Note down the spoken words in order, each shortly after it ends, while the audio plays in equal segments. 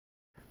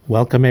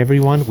Welcome,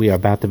 everyone. We are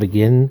about to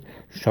begin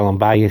Shalom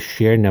Bayis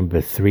Shir number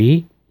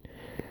 3.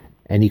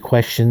 Any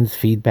questions,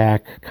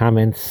 feedback,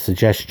 comments,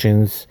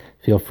 suggestions,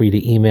 feel free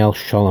to email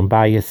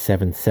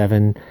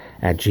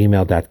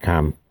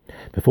shalombayis77@gmail.com.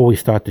 Before we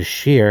start the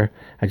shir,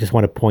 I just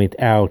want to point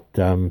out,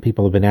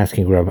 people have been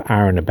asking Rav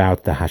Aaron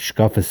about the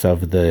hashkafas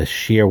of the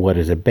shir, what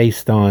is it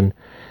based on,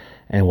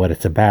 and what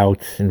it's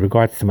about. In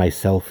regards to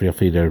myself, feel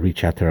free to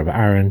reach out to Rav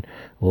Aaron,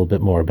 a little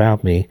bit more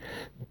about me.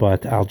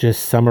 But I'll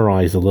just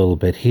summarize a little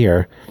bit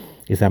here,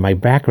 is that my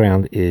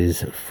background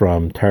is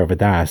from Torah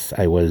Vodaas.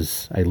 I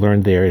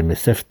learned there in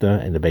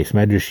Mesivta, in the Beis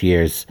Medrash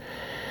years,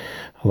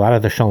 a lot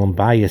of the Shalom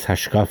Bayis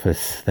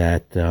hashkafas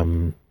that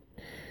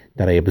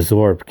I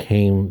absorbed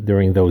came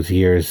during those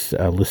years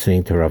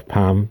listening to Rav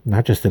Pam,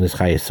 not just in his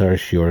Chayesar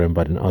shiurim,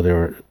 but in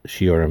other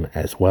shiurim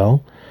as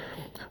well.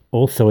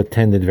 Also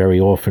attended very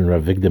often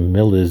Rav Vigdor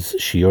Miller's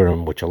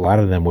shiurim, which a lot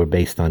of them were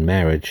based on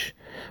marriage,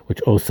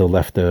 which also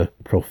left a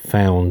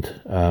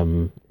profound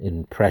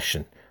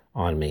impression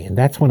on me. And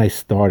that's when I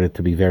started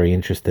to be very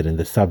interested in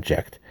the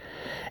subject.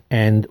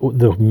 And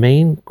the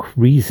main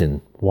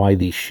reason why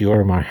these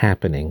shiurim are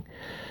happening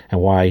and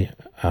why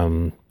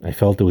I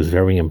felt it was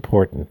very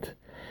important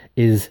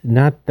is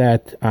not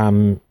that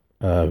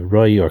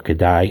Roy or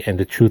Kedai, and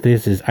the truth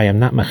is I am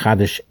not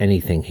machadish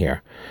anything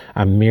here.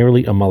 I'm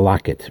merely a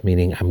malakit,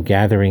 meaning I'm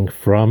gathering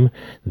from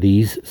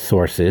these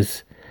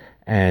sources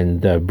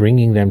and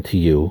bringing them to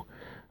you.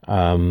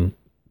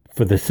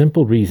 For the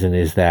simple reason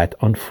is that,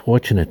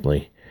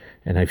 unfortunately,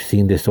 and I've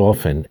seen this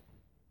often,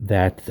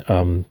 that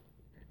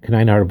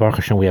Baruch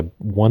Hashem, we have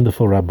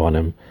wonderful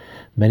Rabbanim.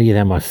 Many of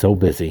them are so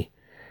busy.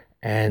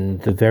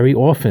 And very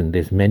often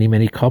there's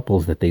many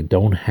couples that they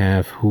don't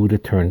have who to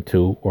turn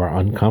to or are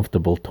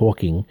uncomfortable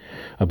talking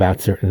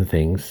about certain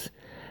things.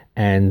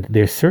 And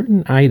there's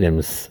certain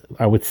items,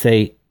 I would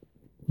say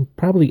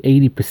probably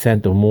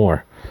 80% or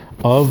more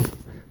of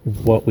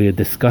what we are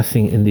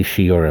discussing in the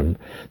shiurim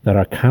that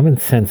are common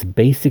sense,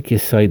 basic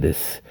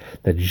yesodis,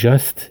 that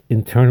just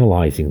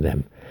internalizing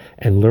them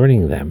and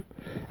learning them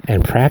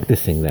and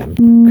practicing them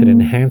could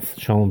enhance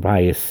Shalom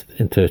Bayis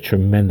into a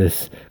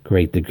tremendous,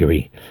 great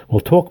degree.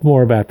 We'll talk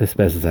more about this,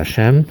 Be'ez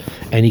Hashem.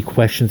 Any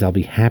questions, I'll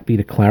be happy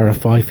to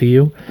clarify for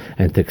you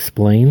and to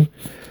explain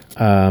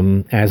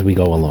as we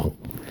go along.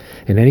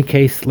 In any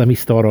case, let me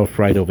start off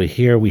right over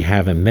here. We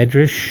have a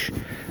medrash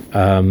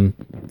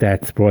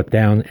that's brought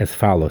down as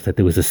follows: that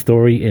there was a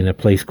story in a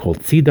place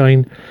called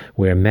Sidon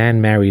where a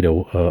man married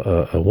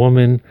a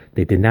woman.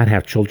 They did not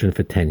have children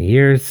for 10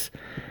 years.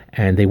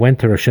 And they went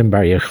to Roshim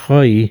Bar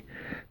Yochai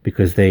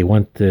because they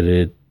wanted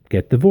to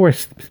get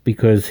divorced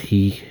because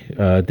he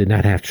did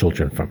not have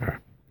children from her.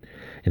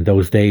 In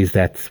those days,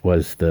 that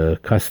was the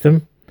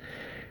custom.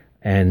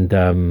 And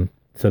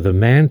so the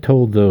man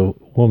told the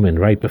woman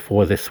right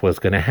before this was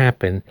going to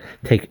happen,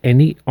 take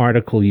any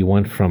article you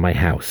want from my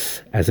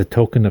house as a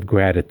token of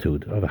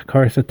gratitude, of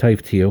Hakaras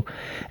Hatov to you,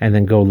 and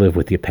then go live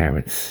with your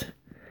parents.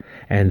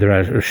 And the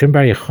Roshim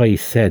Bar Yochai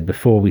said,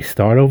 before we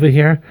start over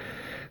here,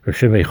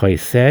 Roshim Bar Yochai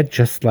said,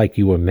 just like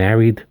you were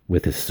married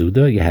with a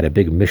Suda, you had a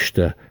big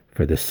mishta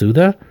for the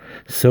Suda,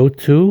 so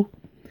too,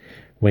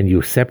 when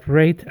you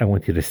separate, I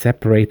want you to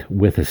separate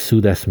with a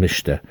Sudas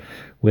mishta,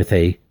 with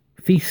a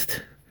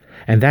feast.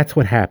 And that's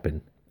what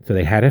happened. So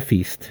they had a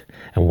feast,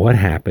 and what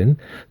happened?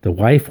 The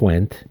wife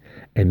went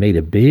and made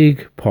a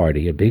big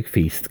party, a big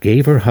feast,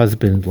 gave her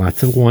husband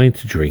lots of wine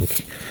to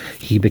drink.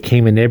 He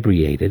became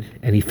inebriated,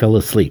 and he fell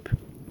asleep.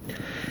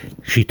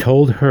 She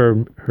told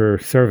her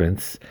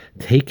servants,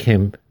 take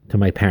him to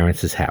my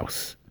parents'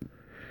 house.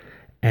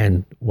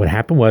 And what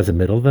happened was, in the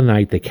middle of the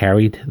night, they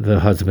carried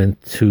the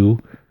husband to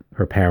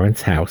her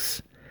parents'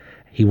 house.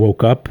 He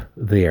woke up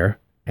there,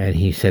 and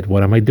he said,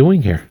 what am I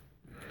doing here?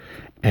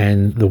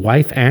 And the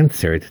wife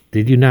answered,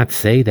 did you not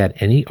say that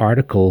any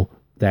article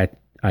that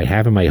I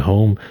have in my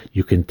home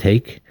you can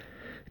take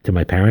to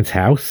my parents'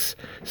 house?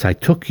 So I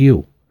took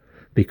you,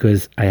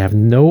 because I have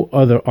no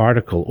other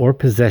article or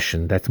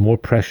possession that's more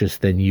precious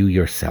than you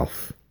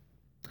yourself.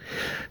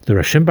 The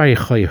Roshim Bar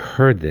Yochai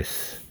heard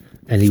this,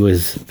 and he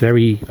was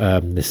very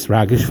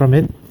misragish from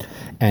it,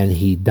 and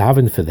he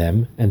davened for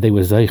them, and they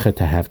were zeicha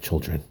to have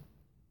children.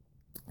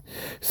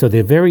 So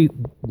there are very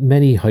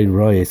many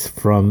hayroyes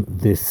from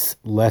this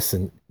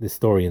lesson, this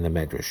story in the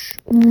Medrash.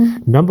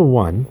 Number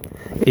one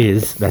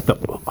is that the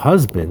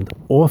husband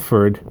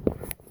offered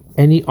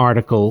any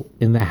article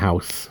in the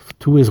house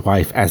to his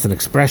wife as an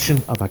expression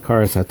of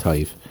Hakaras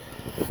Hatov.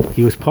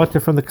 He was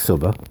parted from the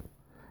ksuba,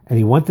 and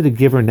he wanted to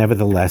give her,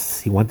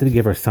 nevertheless, he wanted to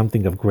give her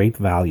something of great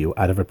value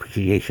out of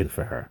appreciation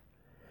for her.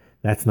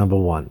 That's number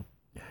one.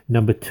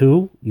 Number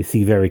two, you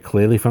see very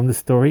clearly from the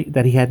story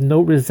that he had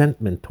no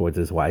resentment towards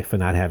his wife for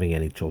not having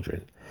any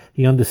children.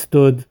 He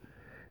understood,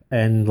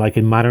 and like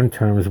in modern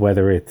terms,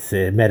 whether it's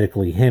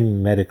medically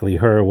him, medically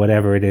her,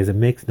 whatever it is, it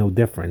makes no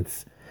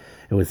difference.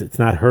 It's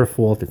not her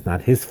fault, it's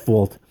not his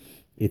fault,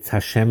 it's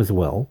Hashem's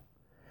will.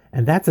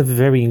 And that's a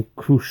very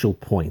crucial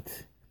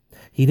point.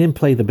 He didn't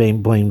play the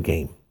blame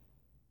game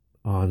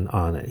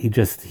on it.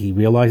 He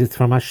realized it's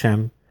from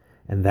Hashem,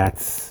 and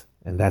that's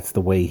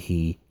the way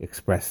he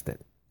expressed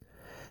it.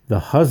 The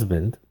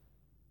husband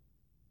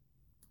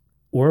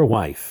or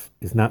wife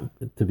is not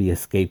to be a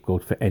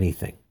scapegoat for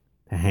anything,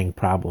 to hang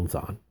problems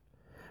on.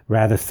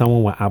 Rather,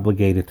 someone we're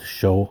obligated to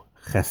show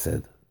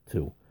chesed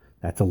to.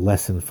 That's a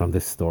lesson from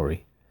this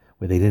story,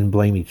 where they didn't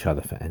blame each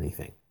other for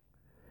anything.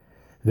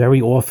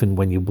 Very often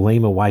when you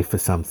blame a wife for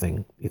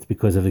something, it's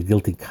because of a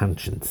guilty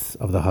conscience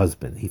of the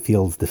husband. He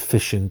feels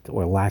deficient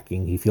or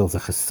lacking. He feels a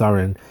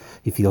chesaron.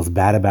 He feels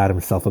bad about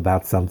himself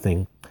about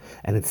something.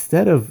 And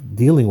instead of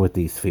dealing with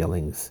these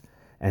feelings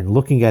and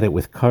looking at it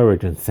with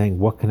courage and saying,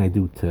 what can I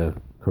do to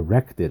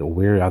correct it? Or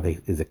where are they?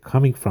 Is it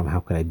coming from? How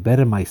can I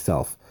better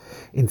myself?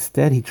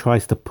 Instead, he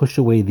tries to push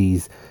away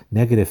these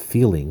negative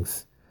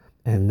feelings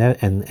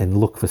and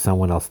look for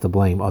someone else to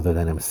blame other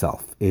than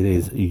himself. It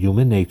is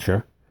human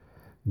nature,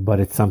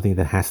 but it's something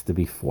that has to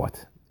be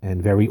fought.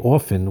 And very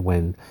often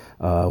when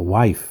a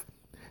wife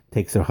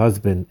takes her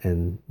husband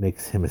and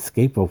makes him a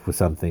scapegoat for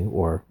something,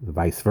 or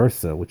vice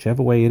versa,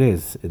 whichever way it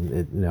is,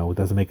 it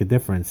doesn't make a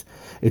difference.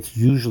 It's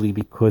usually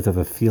because of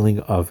a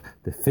feeling of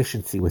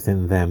deficiency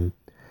within them,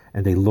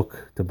 and they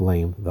look to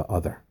blame the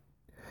other.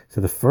 So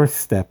the first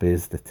step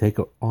is to take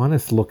an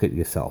honest look at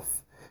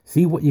yourself.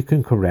 See what you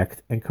can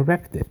correct and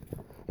correct it.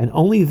 And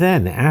only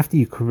then, after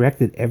you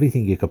corrected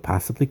everything you could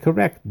possibly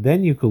correct,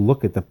 then you could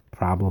look at the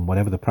problem,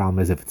 whatever the problem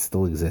is, if it's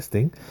still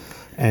existing,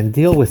 and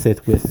deal with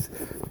it with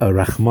a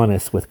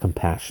rachmanis, with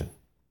compassion.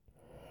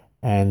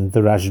 And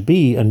the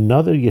Rashbi,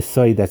 another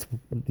yesod that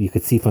you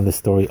could see from the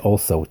story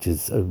also, which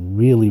is a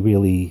really,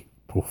 really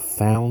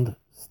profound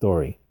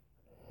story,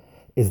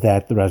 is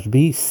that the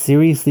Rashbi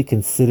seriously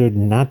considered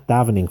not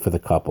davening for the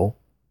couple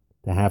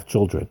to have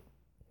children,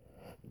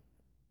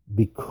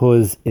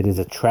 because it is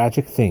a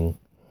tragic thing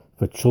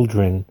for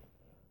children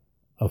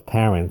of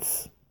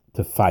parents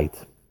to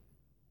fight,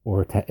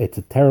 or it's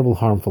a terrible,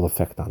 harmful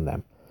effect on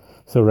them.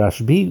 So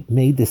Rashbi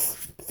made this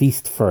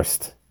feast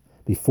first,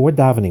 before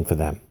davening for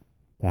them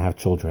to have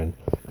children,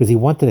 because he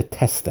wanted to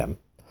test them.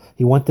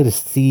 He wanted to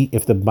see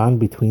if the bond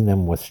between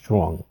them was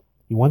strong.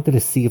 He wanted to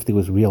see if there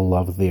was real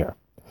love there.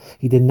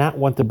 He did not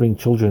want to bring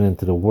children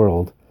into the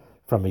world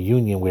from a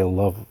union where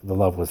the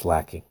love was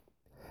lacking.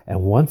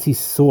 And once he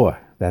saw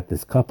that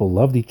this couple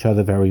loved each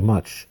other very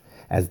much,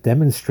 as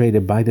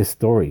demonstrated by this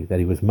story, that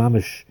she was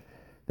mamish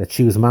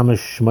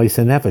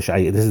moisa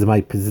nefesh.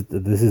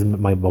 This is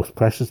my most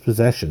precious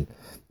possession,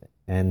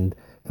 and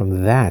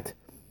from that,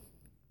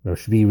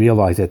 Rashbi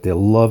realized that their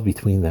love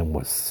between them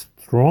was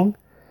strong,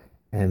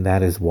 and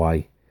that is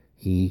why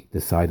he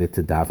decided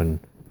to daven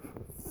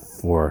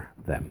for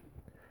them.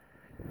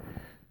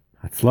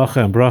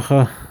 Hatzlacha and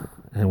bracha,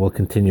 and we'll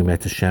continue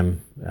Met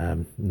Hashem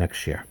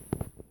next year.